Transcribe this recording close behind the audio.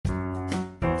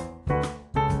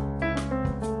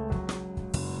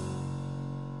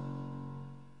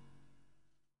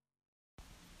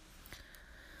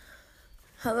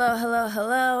Hello, hello,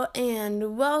 hello,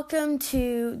 and welcome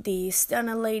to the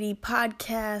Stunna Lady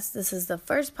podcast. This is the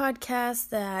first podcast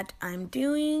that I'm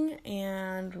doing,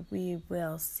 and we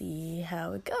will see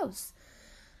how it goes.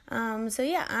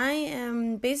 I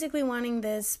am basically wanting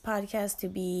this podcast to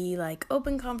be like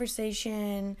open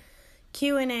conversation,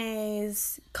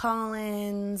 Q&As,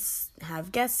 call-ins,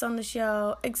 have guests on the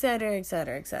show, etc.,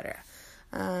 etc., etc.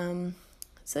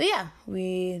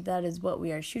 That is what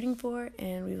we are shooting for,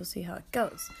 and we will see how it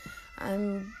goes.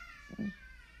 I'm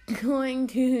going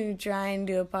to try and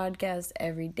do a podcast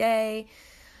every day.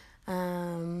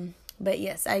 But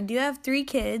yes, I do have 3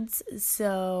 kids,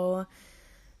 so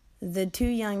the 2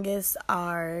 youngest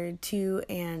are 2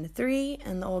 and 3,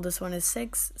 and the oldest one is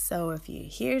 6. So if you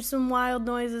hear some wild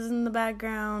noises in the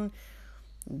background,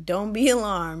 don't be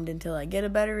alarmed until I get a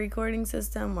better recording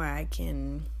system where I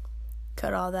can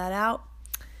cut all that out.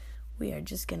 We are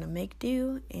just going to make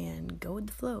do and go with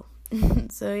the flow.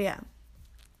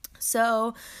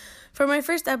 So for my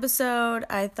first episode,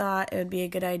 I thought it would be a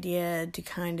good idea to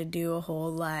kind of do a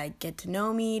whole get to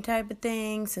know me type of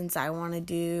thing. Since I want to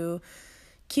do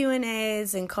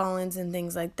Q&As and call-ins and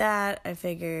things like that, I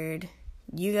figured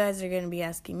you guys are going to be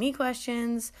asking me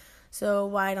questions. So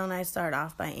why don't I start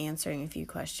off by answering a few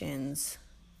questions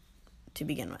to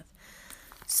begin with.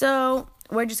 So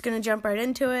we're just going to jump right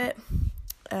into it.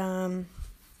 I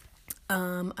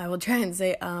will try and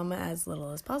say as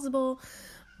little as possible,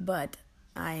 but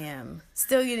I am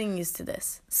still getting used to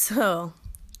this. So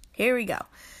here we go.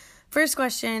 First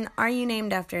question, are you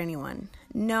named after anyone?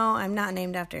 No, I'm not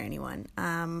named after anyone.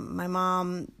 My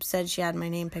mom said she had my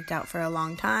name picked out for a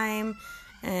long time,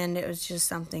 and it was just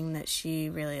something that she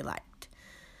really liked.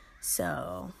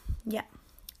 So, yeah.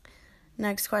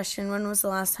 Next question, when was the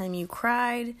last time you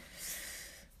cried?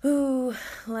 Ooh,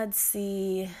 let's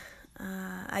see.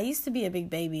 I used to be a big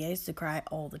baby. I used to cry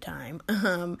all the time.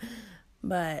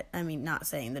 But, not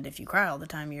saying that if you cry all the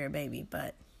time, you're a baby,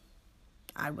 but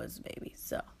I was a baby,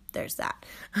 so there's that.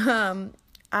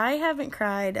 I haven't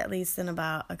cried at least in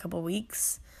about a couple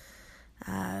weeks.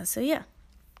 Do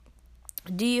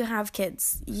you have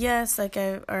kids? Yes, like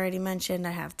I already mentioned,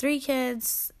 I have 3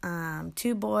 kids,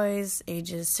 2 boys,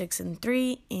 ages 6 and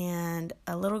 3, and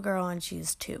a little girl, and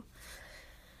she's 2.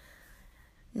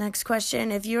 Next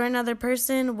question, if you were another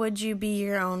person, would you be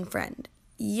your own friend?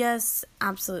 Yes,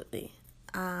 absolutely.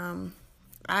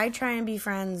 I try and be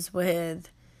friends with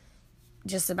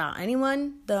just about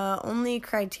anyone. The only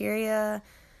criteria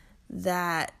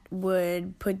that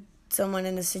would put someone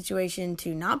in a situation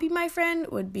to not be my friend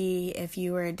would be if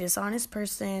you were a dishonest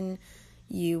person,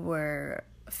 you were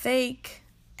fake,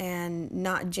 and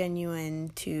not genuine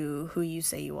to who you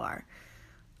say you are.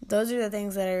 Those are the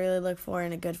things that I really look for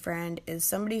in a good friend, is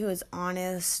somebody who is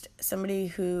honest, somebody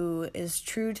who is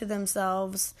true to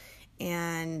themselves,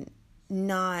 and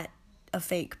not a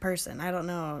fake person. I don't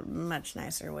know a much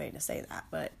nicer way to say that,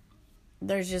 but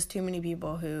there's just too many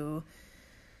people who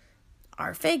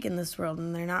are fake in this world,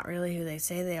 and they're not really who they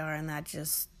say they are, and that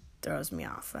just throws me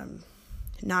off. I'm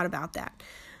not about that.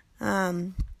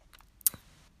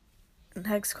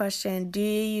 Next question, do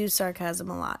you use sarcasm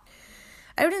a lot?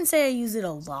 I wouldn't say I use it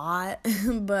a lot,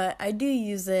 but I do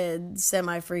use it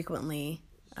semi-frequently.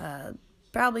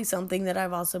 Probably something that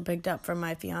I've also picked up from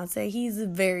my fiance. He's a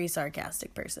very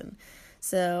sarcastic person.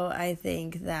 So I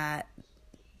think that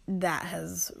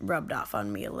has rubbed off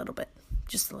on me a little bit.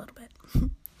 Just a little bit.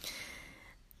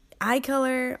 Eye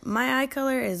color. My eye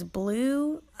color is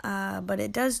blue, but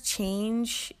it does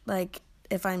change. Like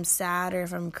if I'm sad or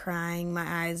if I'm crying,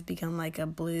 my eyes become like a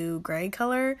blue-gray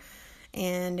color.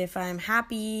 And if I'm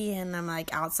happy and I'm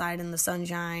outside in the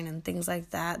sunshine and things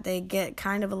like that, they get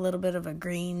kind of a little bit of a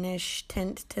greenish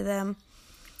tint to them.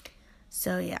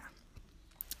 So yeah.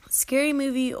 Scary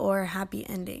movie or happy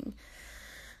ending?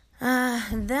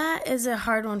 That is a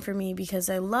hard one for me because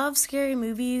I love scary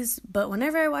movies, but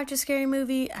whenever I watch a scary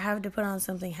movie, I have to put on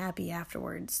something happy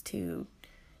afterwards to,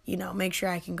 make sure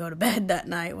I can go to bed that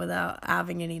night without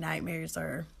having any nightmares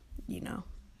or,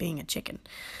 being a chicken.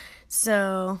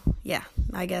 So, yeah,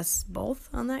 I guess both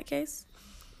on that case.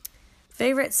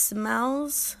 Favorite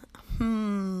smells?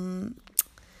 My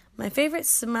favorite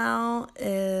smell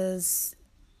is,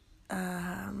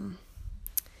 I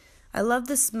love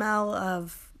the smell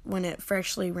of when it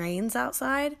freshly rains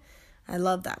outside. I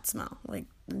love that smell.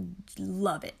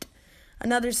 Love it.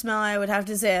 Another smell I would have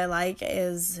to say I like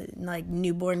is,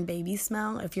 newborn baby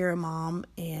smell. If you're a mom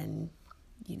and,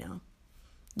 you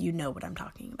know what I'm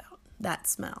talking about. That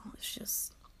smell is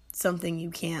just something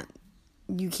you can't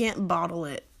bottle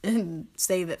it and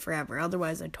save it forever.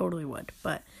 Otherwise, I totally would.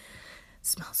 But it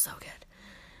smells so good.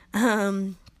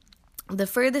 The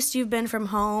furthest you've been from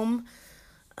home,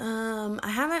 I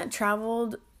haven't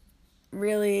traveled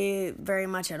really very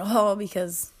much at all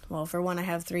because, well, for one, I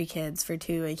have 3 kids. For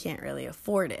 2, I can't really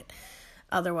afford it.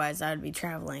 Otherwise, I would be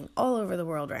traveling all over the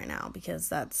world right now because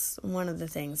that's one of the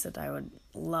things that I would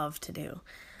love to do.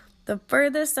 The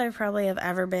furthest I probably have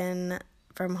ever been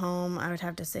from home, I would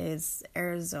have to say, is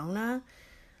Arizona,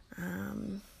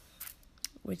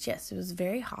 which, yes, it was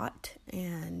very hot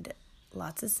and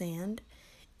lots of sand,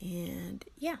 and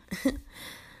yeah.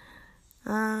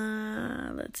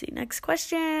 Let's see, next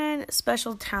question,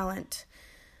 special talent.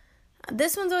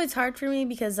 This one's always hard for me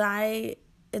because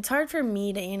it's hard for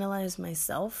me to analyze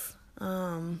myself,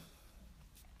 to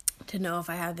know if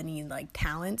I have any,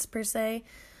 talents per se.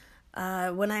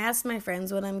 When I ask my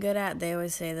friends what I'm good at, they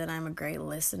always say that I'm a great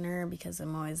listener because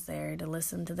I'm always there to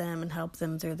listen to them and help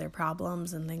them through their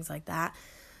problems and things like that.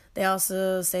 They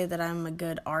also say that I'm a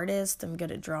good artist. I'm good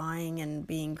at drawing and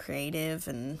being creative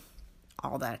and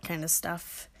all that kind of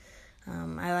stuff.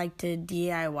 I like to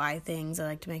DIY things. I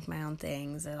like to make my own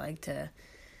things. I like to,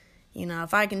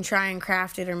 if I can try and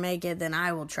craft it or make it, then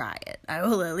I will try it. I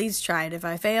will at least try it. If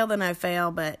I fail, then I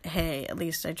fail, but hey, at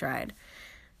least I tried.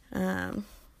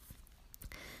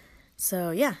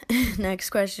 So yeah, next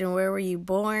question, where were you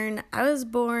born? I was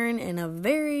born in a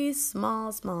very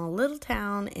small little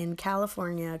town in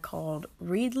California called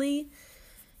Reedley.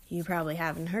 You probably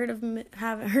haven't heard of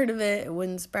it. It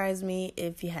wouldn't surprise me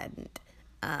if you hadn't.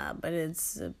 But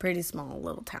it's a pretty small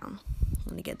little town,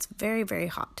 and it gets very, very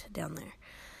hot down there.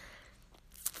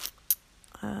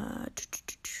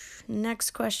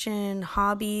 Next question,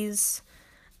 hobbies.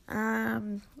 I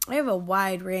have a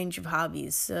wide range of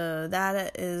hobbies, so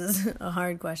that is a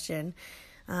hard question.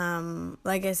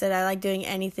 Like I said, I like doing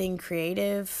anything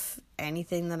creative.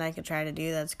 Anything that I could try to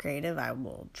do that's creative, I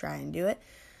will try and do it.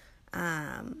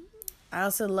 I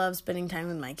also love spending time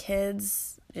with my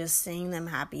kids, just seeing them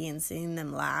happy and seeing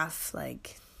them laugh,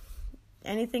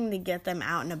 anything to get them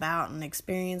out and about and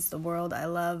experience the world. I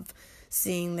love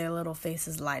seeing their little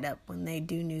faces light up when they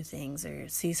do new things or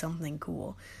see something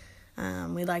cool.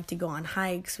 We like to go on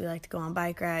hikes, we like to go on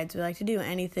bike rides, we like to do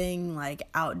anything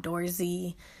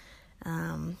outdoorsy.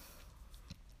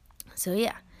 So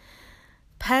yeah.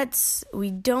 Pets, we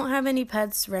don't have any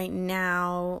pets right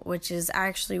now, which is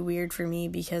actually weird for me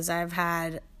because I've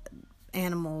had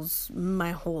animals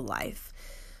my whole life.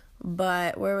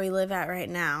 But where we live at right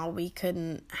now, we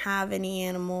couldn't have any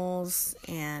animals,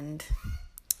 and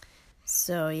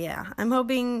so yeah, I'm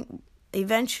hoping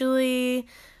eventually,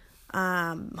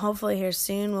 hopefully here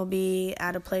soon, we'll be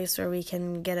at a place where we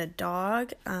can get a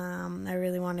dog. I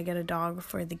really want to get a dog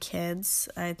for the kids.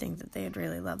 I think that they'd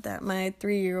really love that. My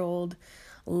 3-year-old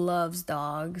loves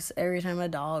dogs. Every time a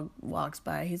dog walks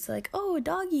by, he's like, "Oh, a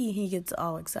doggy." He gets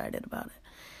all excited about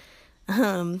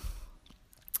it.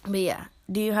 But yeah,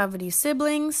 do you have any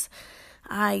siblings?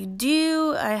 I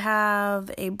do. I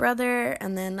have a brother,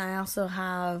 and then I also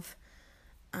have,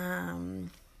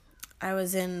 I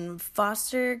was in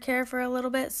foster care for a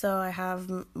little bit, so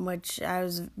which I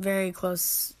was very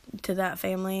close to that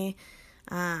family,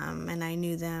 and I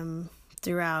knew them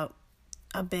throughout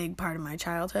a big part of my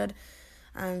childhood.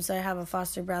 So I have a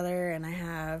foster brother, and I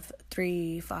have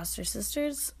 3 foster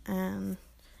sisters, and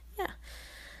yeah.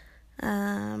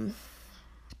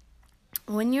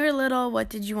 When you were little, what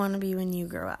did you want to be when you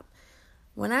grew up?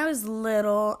 When I was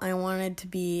little, I wanted to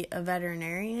be a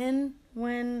veterinarian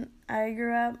when I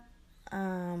grew up.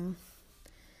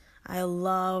 I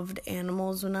loved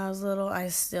animals when I was little. I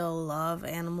still love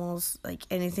animals.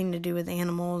 Anything to do with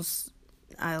animals,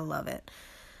 I love it.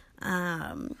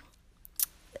 And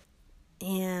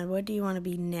what do you want to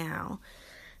be now?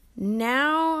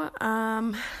 Now,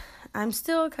 I'm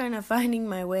still kind of finding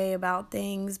my way about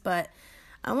things, but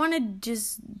I want to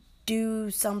just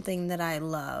do something that I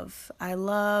love. I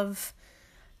love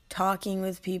talking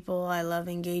with people. I love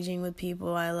engaging with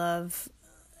people. I love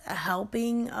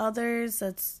helping others.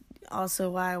 That's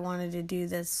also why I wanted to do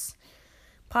this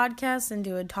podcast and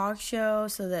do a talk show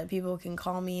so that people can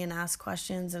call me and ask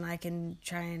questions and I can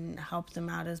try and help them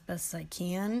out as best as I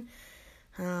can.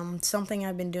 Something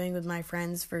I've been doing with my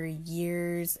friends for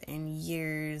years and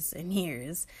years and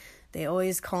years. They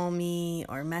always call me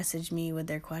or message me with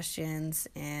their questions,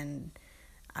 and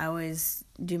I always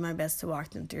do my best to walk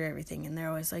them through everything. And they're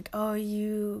always like, "Oh,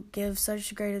 you give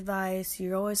such great advice.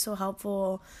 You're always so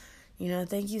helpful.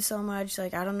 Thank you so much. I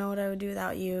don't know what I would do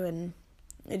without you." And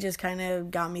it just kind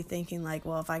of got me thinking,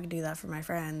 well, if I could do that for my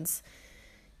friends,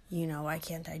 why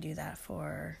can't I do that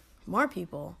for more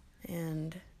people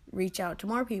and reach out to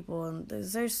more people? And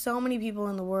there's so many people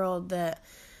in the world that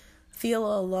feel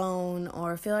alone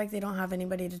or feel like they don't have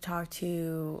anybody to talk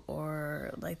to,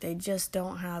 or like they just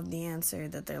don't have the answer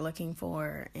that they're looking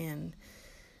for, and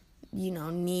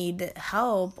need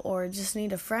help, or just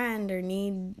need a friend, or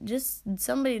need just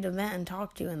somebody to vent and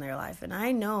talk to in their life. And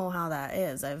I know how that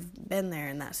is. I've been there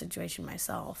in that situation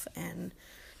myself, and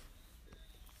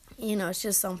it's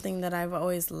just something that I've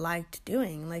always liked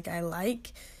doing. Like, I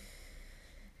like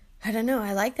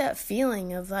that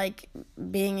feeling of, like,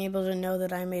 being able to know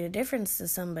that I made a difference to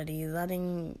somebody,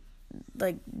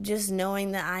 just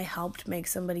knowing that I helped make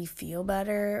somebody feel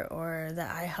better, or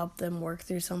that I helped them work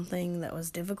through something that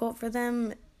was difficult for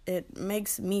them. It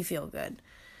makes me feel good.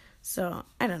 So,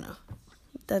 I don't know.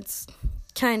 That's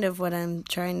kind of what I'm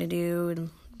trying to do, and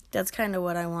that's kind of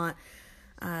what I want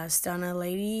Stunna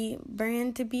Lady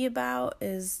brand to be about,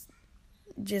 is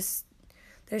just,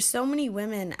 there's so many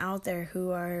women out there who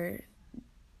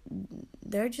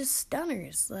they're just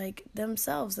stunners like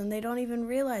themselves, and they don't even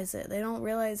realize it. They don't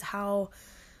realize how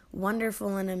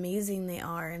wonderful and amazing they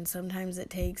are, and sometimes it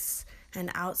takes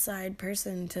an outside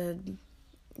person to,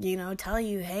 tell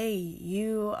you, hey,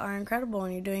 you are incredible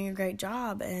and you're doing a great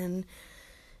job, and,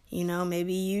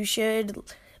 maybe you should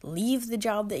leave the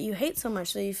job that you hate so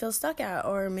much that you feel stuck at,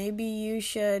 or maybe you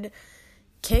should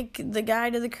kick the guy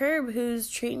to the curb who's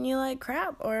treating you like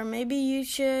crap, or maybe you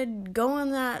should go on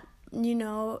that,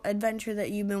 adventure that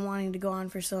you've been wanting to go on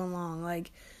for so long. Like,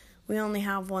 we only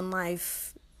have one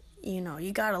life,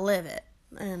 you gotta live it.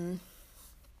 And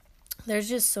there's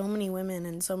just so many women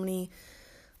and so many,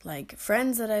 like,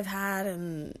 friends that I've had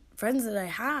and friends that I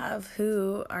have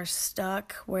who are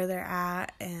stuck where they're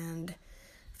at and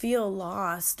feel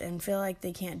lost and feel like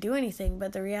they can't do anything.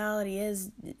 But the reality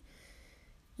is,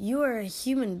 you are a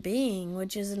human being,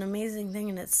 which is an amazing thing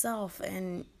in itself,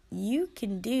 and you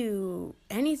can do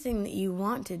anything that you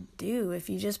want to do if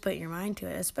you just put your mind to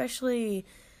it, especially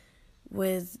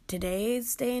with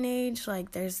today's day and age.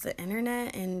 Like, there's the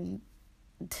internet, and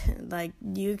like,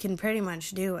 you can pretty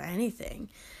much do anything.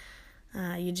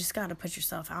 You just got to put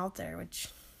yourself out there, which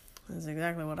is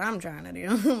exactly what I'm trying to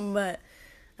do. But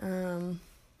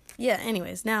yeah,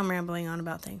 anyways, now I'm rambling on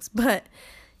about things. But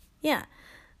yeah,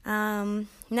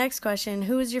 next question: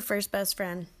 who was your first best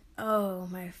friend? Oh,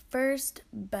 my first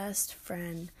best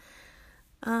friend.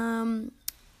 I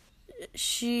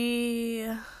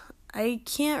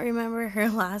can't remember her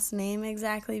last name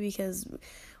exactly, because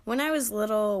when I was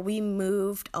little, we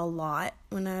moved a lot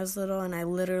when I was little, and I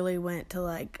literally went to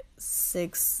like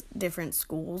 6 different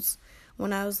schools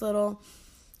when I was little.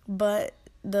 But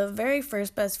the very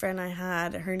first best friend I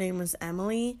had, her name was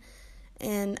Emily,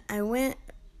 and I went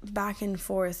back and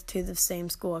forth to the same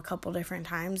school a couple different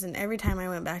times, and every time I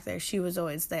went back there, she was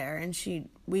always there, and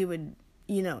we would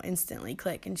instantly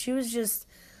click. And she was just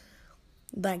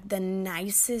like the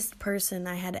nicest person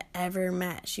I had ever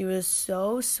met. She was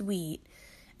so sweet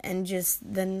and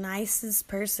just the nicest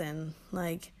person.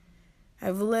 Like,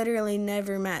 I've literally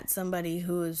never met somebody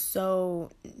who was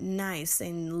so nice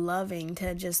and loving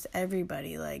to just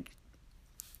everybody. Like,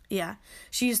 yeah,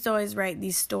 she used to always write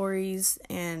these stories,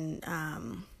 and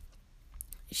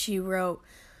she wrote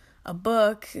a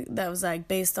book that was like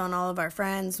based on all of our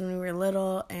friends when we were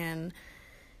little. And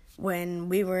when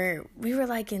we were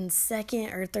like in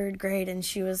 2nd or 3rd grade, and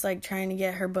she was like trying to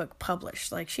get her book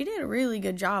published. Like, she did a really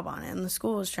good job on it, and the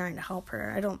school was trying to help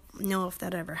her. I don't know if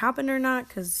that ever happened or not,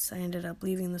 because I ended up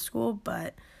leaving the school.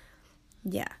 But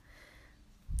yeah,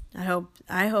 I hope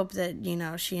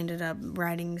that she ended up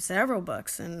writing several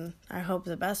books, and I hope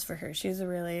the best for her. She's a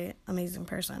really amazing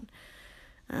person.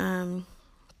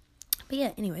 But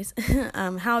yeah, anyways,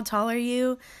 how tall are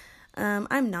you?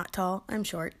 I'm not tall. I'm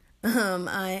short.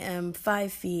 I am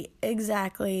 5 feet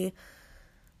exactly.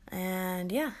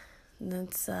 And yeah,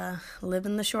 that's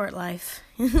living the short life.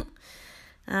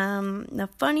 The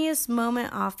funniest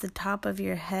moment off the top of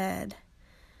your head.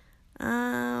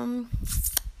 The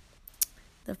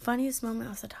funniest moment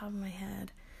off the top of my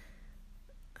head.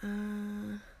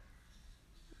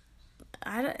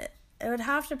 It would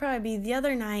have to probably be the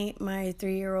other night. My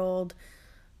 3-year-old,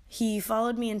 he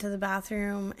followed me into the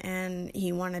bathroom, and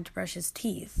he wanted to brush his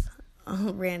teeth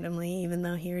randomly, even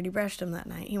though he already brushed them that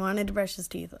night. He wanted to brush his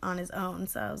teeth on his own,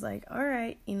 so I was like, all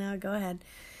right, go ahead.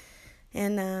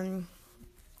 And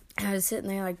I was sitting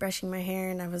there like brushing my hair,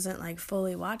 and I wasn't like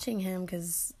fully watching him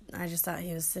because I just thought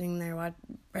he was sitting there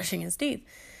brushing his teeth.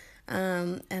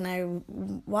 And I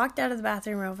walked out of the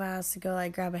bathroom real fast to go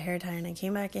like grab a hair tie, and I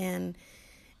came back in,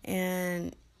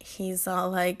 and he's all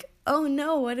like, oh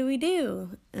no, what do we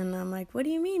do? And I'm like, what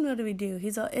do you mean, what do we do?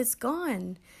 He's all, it's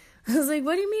gone. I was like,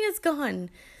 what do you mean it's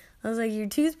gone? I was like, your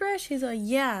toothbrush? He's like,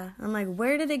 yeah. I'm like,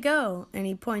 where did it go? And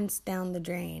he points down the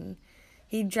drain.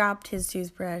 he dropped his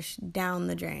toothbrush down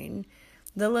the drain.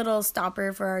 The little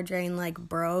stopper for our drain, like,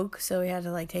 broke, so we had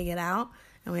to, like, take it out,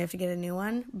 and we have to get a new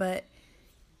one. But,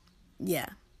 yeah.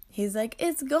 He's like,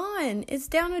 it's gone. It's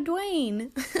down a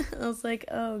drain. I was like,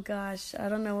 oh, gosh, I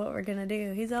don't know what we're going to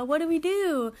do. He's like, what do we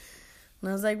do? And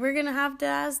I was like, we're going to have to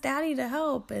ask Daddy to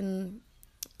help. And,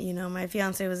 you know, my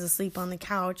fiance was asleep on the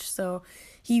couch, so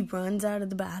he runs out of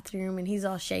the bathroom, and he's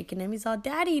all shaking him. He's all,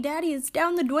 Daddy, it's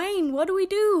down the drain. What do we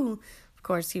do? Of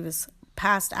course, he was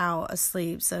passed out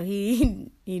asleep, so he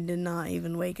did not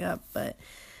even wake up, but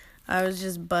I was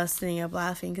just busting up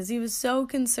laughing because he was so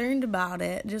concerned about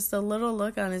it. Just a little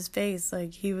look on his face,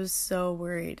 like he was so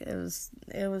worried. It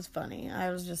was funny. I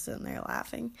was just sitting there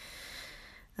laughing.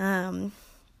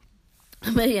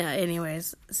 But yeah,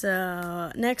 anyways,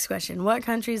 so next question. What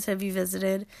countries have you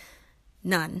visited?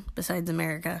 None, besides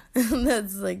America.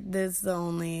 That's the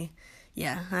only,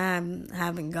 yeah, I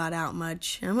haven't got out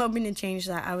much. I'm hoping to change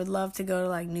that. I would love to go to,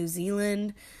 like, New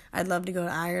Zealand. I'd love to go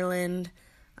to Ireland.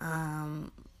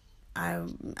 I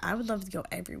would love to go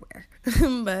everywhere.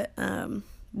 But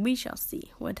we shall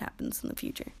see what happens in the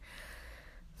future.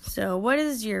 So what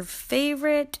is your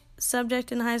favorite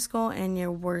subject in high school and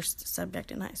your worst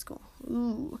subject in high school?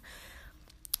 Ooh.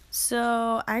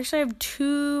 So I actually have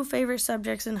 2 favorite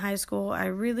subjects in high school. I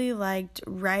really liked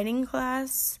writing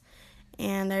class,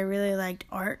 and I really liked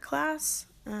art class.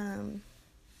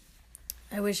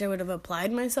 I wish I would have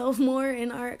applied myself more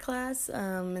in art class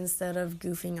instead of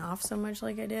goofing off so much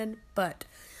like I did. But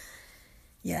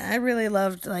yeah, I really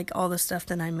loved, like, all the stuff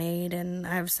that I made, and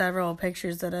I have several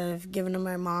pictures that I've given to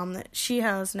my mom that she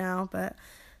has now. But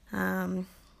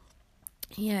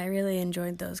yeah, I really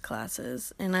enjoyed those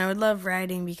classes. And I would love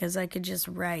writing because I could just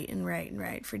write and write and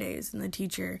write for days. And the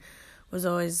teacher was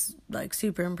always, like,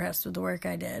 super impressed with the work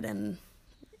I did. And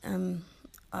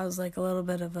I was, like, a little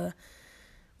bit of a...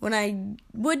 When I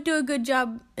would do a good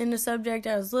job in a subject,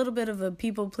 I was a little bit of a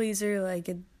people pleaser. Like,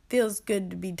 it feels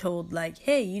good to be told, like,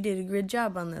 hey, you did a good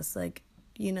job on this. Like,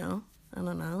 you know, I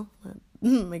don't know.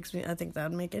 I think that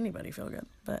would make anybody feel good.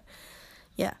 But,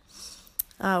 yeah.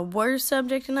 Worst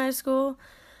subject in high school,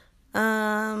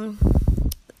 I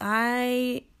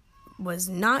was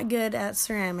not good at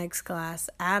ceramics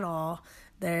class at all.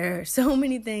 There are so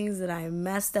many things that I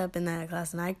messed up in that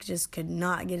class, and I just could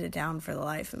not get it down for the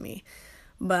life of me.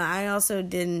 But I also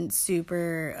didn't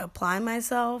super apply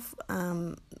myself.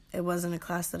 It wasn't a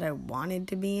class that I wanted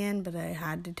to be in, but I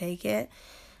had to take it.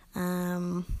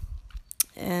 And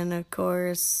of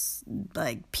course,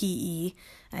 like, PE.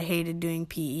 I hated doing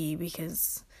PE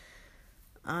because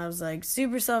I was, like,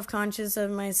 super self-conscious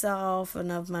of myself and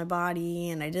of my body,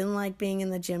 and I didn't like being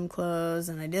in the gym clothes,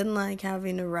 and I didn't like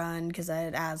having to run because I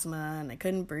had asthma and I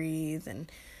couldn't breathe,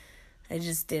 and I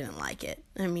just didn't like it.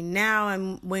 I mean, now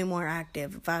I'm way more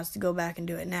active. If I was to go back and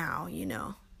do it now, you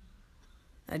know,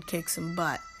 I'd kick some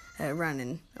butt at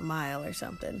running a mile or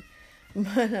something.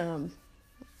 But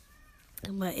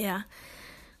yeah.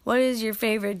 What is your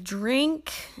favorite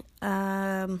drink?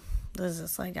 Is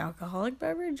this like alcoholic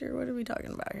beverage, or what are we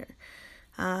talking about here?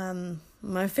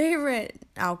 My favorite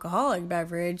alcoholic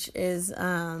beverage is,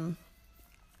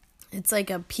 it's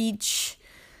like a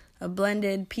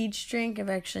blended peach drink.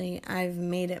 I've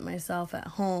made it myself at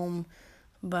home,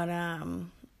 but,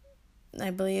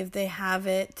 I believe they have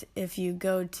it if you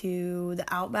go to the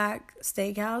Outback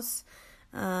Steakhouse.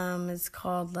 It's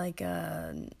called like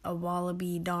a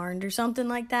Wallaby Darned or something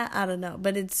like that. I don't know,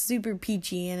 but it's super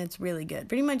peachy and it's really good.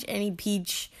 Pretty much any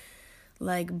peach,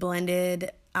 like,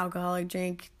 blended alcoholic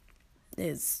drink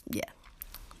is, yeah,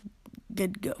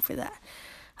 good to go for that.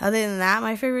 Other than that,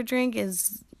 my favorite drink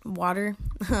is water.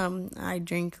 I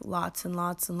drink lots and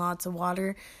lots and lots of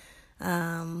water.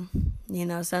 You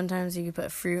know, sometimes you can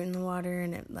put fruit in the water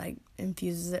and it, like,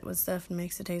 infuses it with stuff and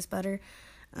makes it taste better.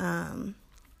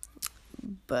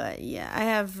 But yeah, I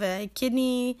have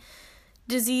kidney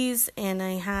disease, and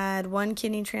I had 1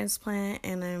 kidney transplant,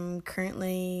 and I'm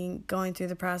currently going through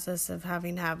the process of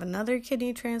having to have another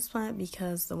kidney transplant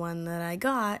because the one that I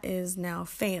got is now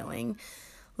failing.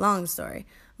 Long story.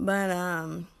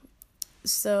 But,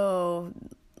 so,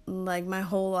 like, my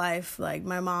whole life, like,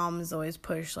 my mom has always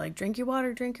pushed, like, drink your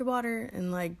water,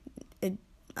 and, like,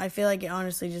 I feel like it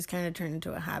honestly just kind of turned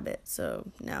into a habit, so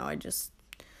now I just,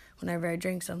 whenever I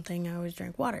drink something, I always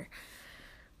drink water.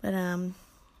 But,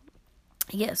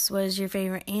 yes, what is your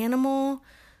favorite animal?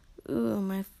 Ooh,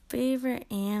 my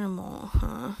favorite animal,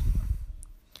 huh?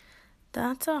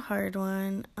 That's a hard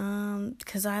one,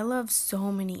 because I love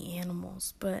so many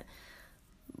animals, but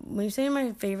when you say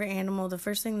my favorite animal, the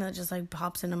first thing that just, like,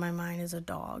 pops into my mind is a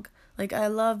dog. Like, I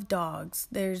love dogs.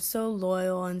 They're so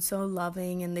loyal and so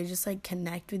loving, and they just, like,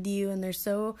 connect with you, and they're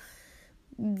so,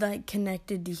 like,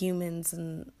 connected to humans,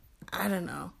 and I don't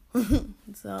know.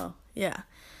 So, yeah.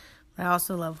 I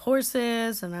also love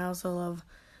horses, and I also love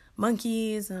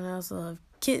monkeys, and I also love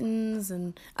kittens,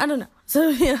 and I don't know. So,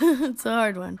 yeah, it's a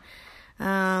hard one.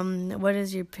 What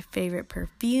is your favorite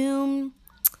perfume?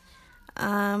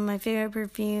 My favorite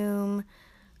perfume,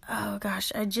 oh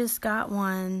gosh, I just got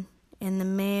one in the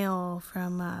mail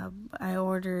from, I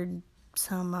ordered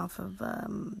some off of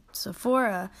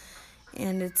Sephora,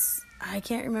 and I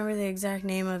can't remember the exact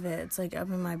name of it. It's like up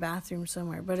in my bathroom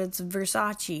somewhere, but it's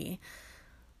Versace,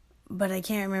 but I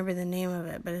can't remember the name of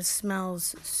it, but it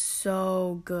smells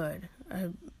so good.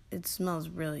 It smells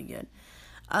really good.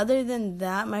 Other than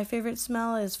that, my favorite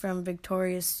smell is from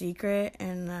Victoria's Secret,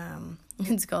 and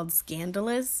it's called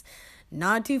Scandalous.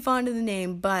 Not too fond of the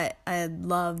name, but I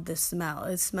love the smell.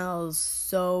 It smells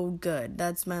so good.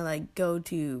 That's my, like,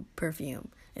 go-to perfume,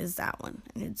 is that one.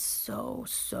 And it's so,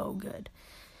 so good.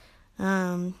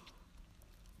 Who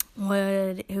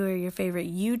are your favorite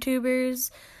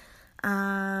YouTubers?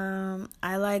 I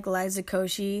like Liza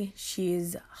Koshy.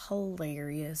 She's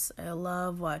hilarious. I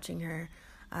love watching her.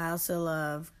 I also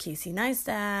love Casey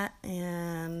Neistat,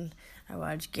 and I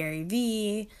watch Gary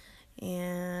Vee,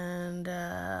 and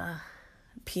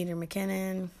Peter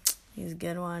McKinnon. He's a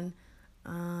good one.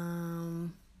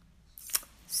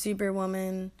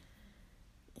 Superwoman,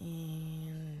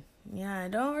 and yeah, I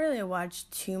don't really watch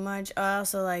too much. I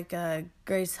also like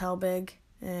Grace Helbig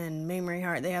and Mamrie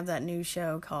Hart. They have that new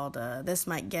show called This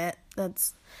Might Get.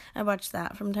 I watch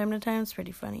that from time to time. It's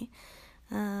pretty funny.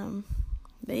 But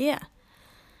yeah.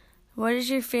 What is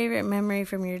your favorite memory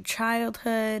from your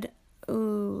childhood?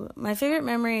 Ooh, my favorite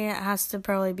memory has to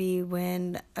probably be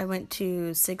when I went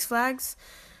to Six Flags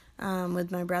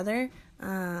with my brother.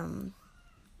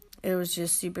 It was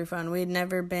just super fun. We'd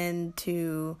never been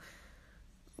to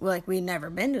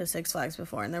a Six Flags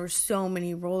before, and there were so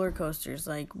many roller coasters.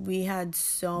 Like, we had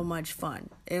so much fun.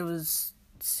 It was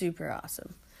super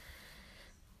awesome.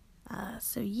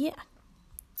 So yeah.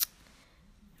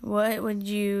 What would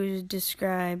you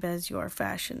describe as your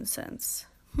fashion sense?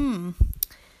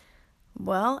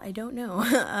 Well, I don't know.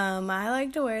 I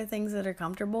like to wear things that are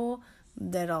comfortable,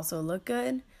 that also look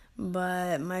good.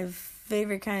 But my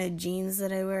favorite kind of jeans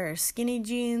that I wear are skinny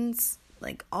jeans.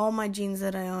 Like, all my jeans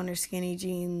that I own are skinny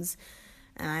jeans.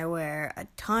 And I wear a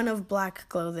ton of black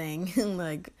clothing.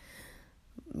 Like,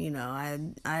 you know,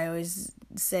 I always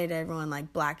say to everyone,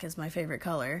 like, black is my favorite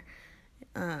color.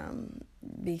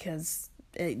 Because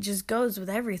it just goes with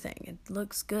everything. It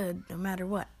looks good no matter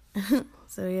what.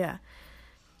 So, yeah.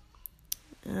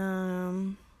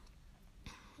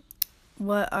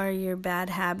 What are your bad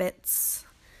habits?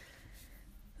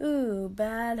 Ooh,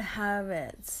 bad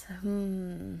habits.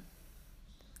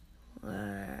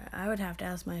 I would have to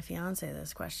ask my fiance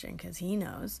this question because he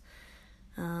knows.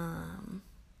 I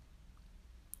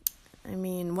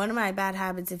mean, one of my bad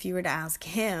habits, if you were to ask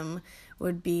him,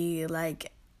 would be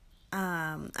like,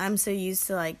 I'm so used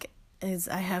to, like,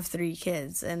 I have 3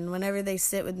 kids, and whenever they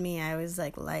sit with me, I always,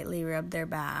 like, lightly rub their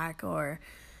back, or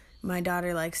my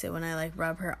daughter likes it when I, like,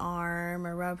 rub her arm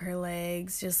or rub her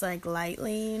legs, just, like,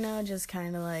 lightly, you know, just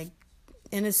kind of, like,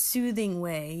 in a soothing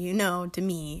way, you know, to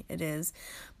me, it is.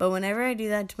 But whenever I do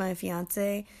that to my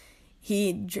fiance,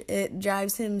 it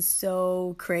drives him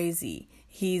so crazy.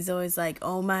 He's always like,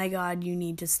 oh my God, you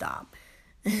need to stop.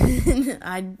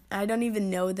 I don't even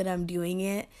know that I'm doing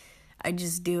it. I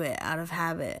just do it out of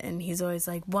habit, and he's always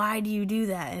like, why do you do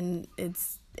that? And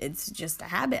it's just a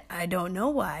habit. I don't know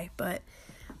why, but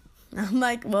I'm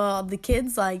like, well, the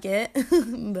kids like it,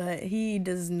 but he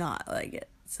does not like it.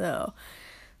 So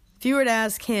if you were to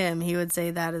ask him, he would say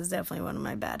that is definitely one of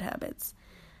my bad habits.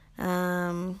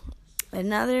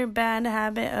 Another bad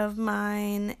habit of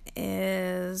mine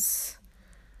is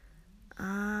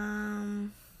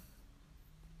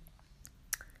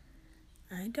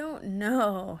I don't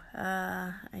know.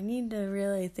 I need to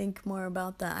really think more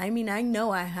about that. I mean, I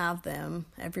know I have them.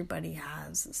 Everybody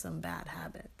has some bad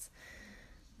habits.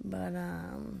 But,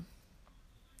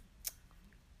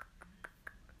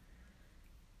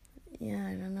 yeah,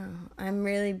 I don't know. I'm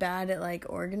really bad at, like,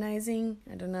 organizing.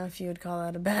 I don't know if you would call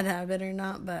that a bad habit or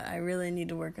not, but I really need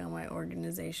to work on my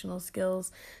organizational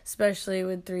skills, especially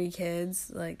with 3 kids.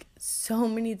 Like, so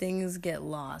many things get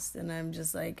lost, and I'm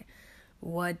just like,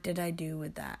 what did I do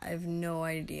with that? I have no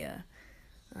idea.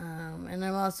 And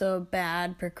I'm also a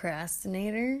bad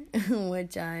procrastinator,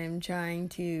 which I'm trying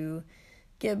to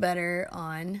get better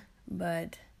on,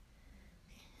 but,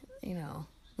 you know,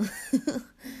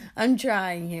 I'm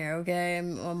trying here, okay?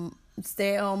 I'm a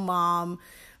stay-at-home mom,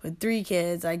 with 3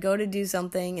 kids, I go to do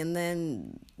something and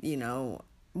then,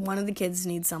 one of the kids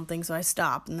needs something, so I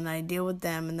stop and then I deal with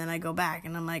them and then I go back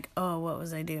and I'm like, oh, what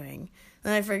was I doing?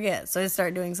 Then I forget, so I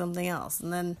start doing something else.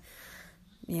 And then,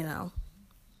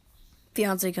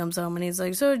 fiance comes home and he's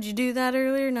like, so did you do that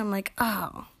earlier? And I'm like,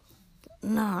 oh,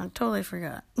 no, I totally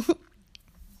forgot.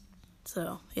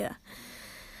 So, yeah.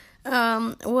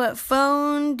 What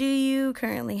phone do you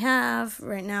currently have?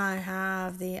 Right now I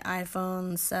have the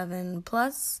iPhone 7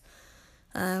 Plus.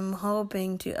 I'm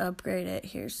hoping to upgrade it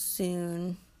here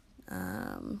soon.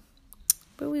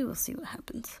 But we will see what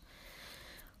happens.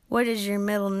 What is your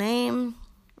middle name?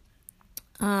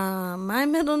 My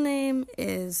middle name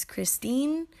is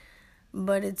Christine,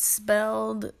 but it's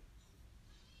spelled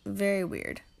very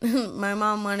weird. My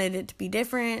mom wanted it to be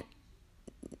different.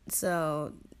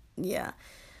 So, yeah.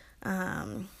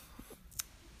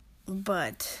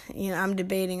 But, I'm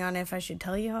debating on if I should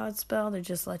tell you how it's spelled or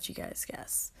just let you guys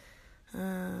guess.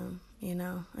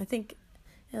 I think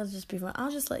it'll just be fun.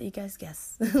 I'll just let you guys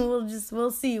guess.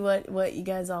 We'll see what you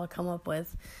guys all come up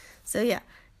with. So, yeah,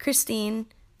 Christine,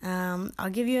 I'll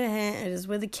give you a hint. It is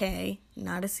with a K,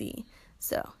 not a C.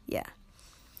 So, yeah.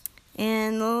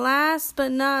 And last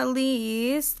but not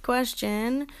least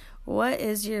question, what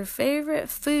is your favorite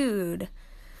food?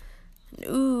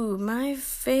 Ooh, my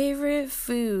favorite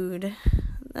food.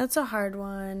 That's a hard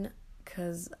one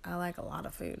because I like a lot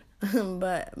of food.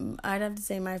 But I'd have to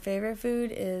say my favorite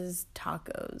food is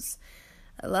tacos.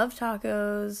 I love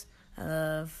tacos. I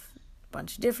love a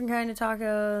bunch of different kind of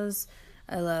tacos.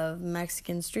 I love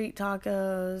Mexican street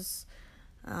tacos.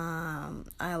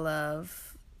 I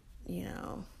love,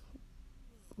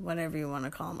 whatever you want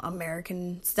to call them,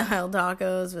 American style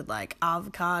tacos with like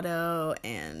avocado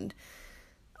and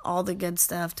all the good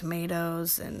stuff,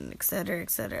 tomatoes and et cetera,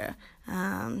 et cetera.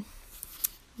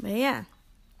 But yeah.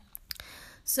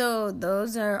 So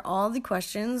those are all the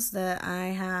questions that I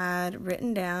had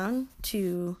written down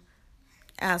to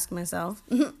ask myself.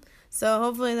 So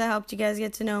hopefully that helped you guys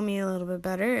get to know me a little bit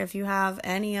better. If you have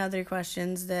any other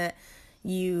questions that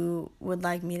you would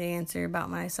like me to answer about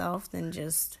myself, then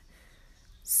just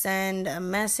send a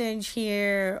message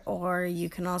here, or you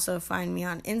can also find me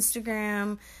on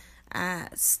Instagram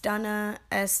at Stunna,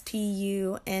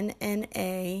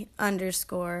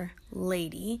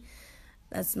 STUNNA_lady.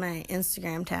 That's my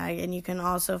Instagram tag. And you can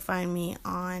also find me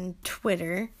on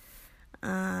Twitter.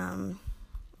 On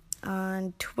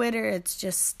Twitter, it's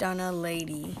just Stunna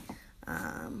Lady.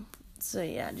 So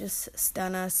yeah, just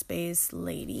Stunna space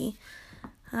lady.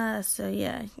 So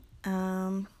yeah,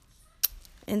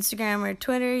 Instagram or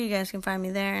Twitter, you guys can find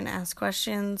me there and ask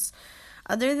questions.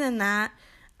 Other than that,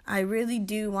 I really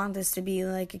do want this to be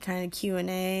like a kind of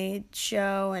Q&A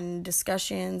show and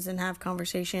discussions and have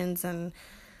conversations and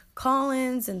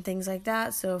call-ins and things like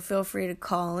that. So feel free to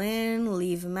call in,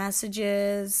 leave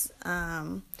messages.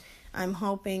 I'm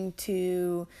hoping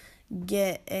to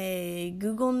get a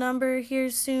Google number here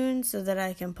soon so that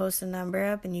I can post a number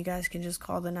up and you guys can just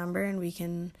call the number and we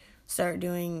can start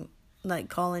doing like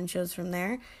call-in shows from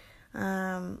there.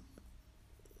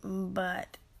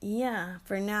 But yeah,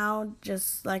 for now,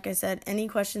 just like I said, any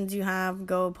questions you have,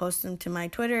 go post them to my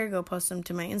Twitter, go post them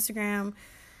to my Instagram,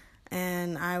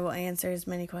 and I will answer as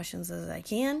many questions as I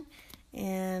can.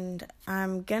 And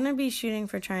I'm going to be shooting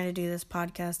for trying to do this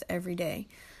podcast every day.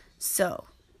 So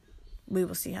we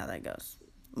will see how that goes.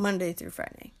 Monday through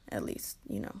Friday, at least,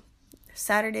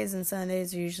 Saturdays and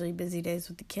Sundays are usually busy days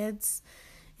with the kids.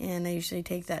 And I usually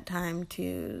take that time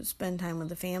to spend time with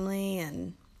the family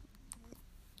and,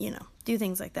 do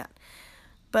things like that.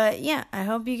 But yeah, I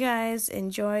hope you guys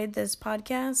enjoyed this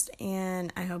podcast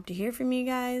and I hope to hear from you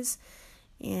guys.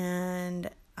 And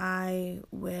I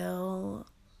will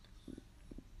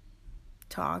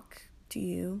talk to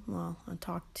you. Well, I'll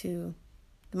talk to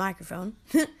the microphone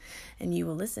and you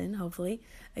will listen, hopefully,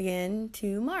 again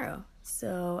tomorrow.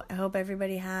 So I hope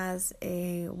everybody has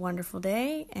a wonderful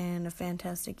day and a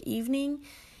fantastic evening.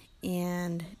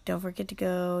 And don't forget to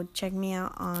go check me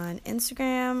out on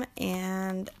Instagram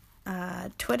and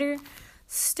Twitter.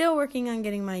 Still working on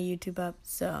getting my YouTube up,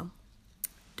 so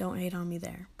don't hate on me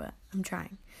there, but I'm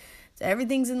trying. So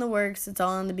everything's in the works. It's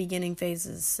all in the beginning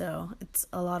phases, so it's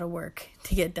a lot of work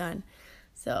to get done.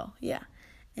 So, yeah.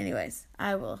 Anyways,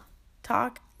 I will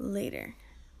talk later.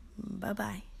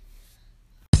 Bye-bye.